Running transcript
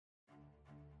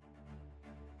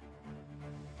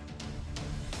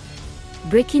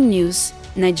Breaking news: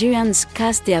 Nigerians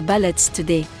cast their ballots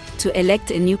today to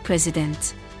elect a new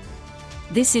president.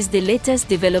 This is the latest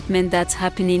development that's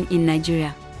happening in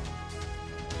Nigeria.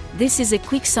 This is a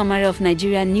quick summary of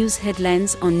Nigeria news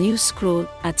headlines on Newscroll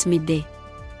at midday.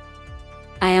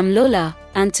 I am Lola,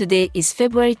 and today is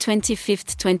February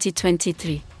 25,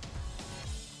 2023.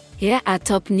 Here are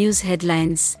top news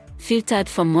headlines, filtered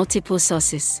from multiple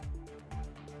sources.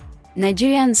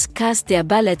 Nigerians cast their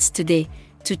ballots today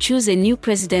to choose a new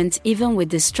president. Even with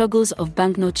the struggles of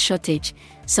banknote shortage,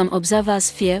 some observers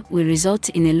fear will result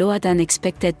in a lower than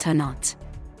expected turnout.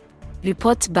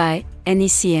 Report by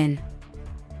NECN.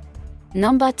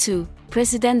 Number 2.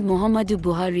 President Muhammadu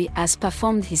Buhari has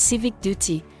performed his civic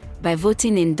duty by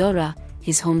voting in Daura,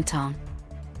 his hometown.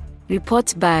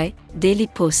 Report by Daily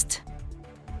Post.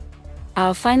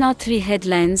 Our final three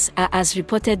headlines are as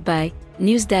reported by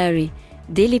Newsdiary,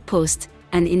 Daily Post,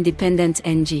 and Independent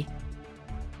NG.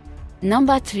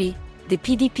 Number 3. The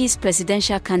PDP's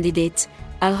presidential candidate,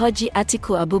 Alhaji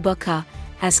Atiku Abubakar,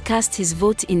 has cast his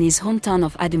vote in his hometown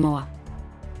of Adamawa.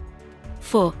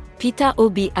 4. Peter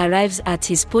Obi arrives at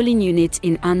his polling unit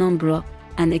in Anambra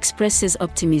and expresses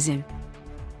optimism.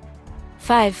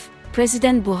 5.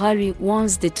 President Buhari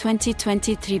warns the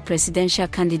 2023 presidential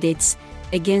candidates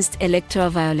against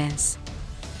electoral violence.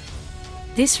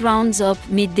 This rounds up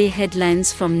midday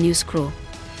headlines from Newscroll.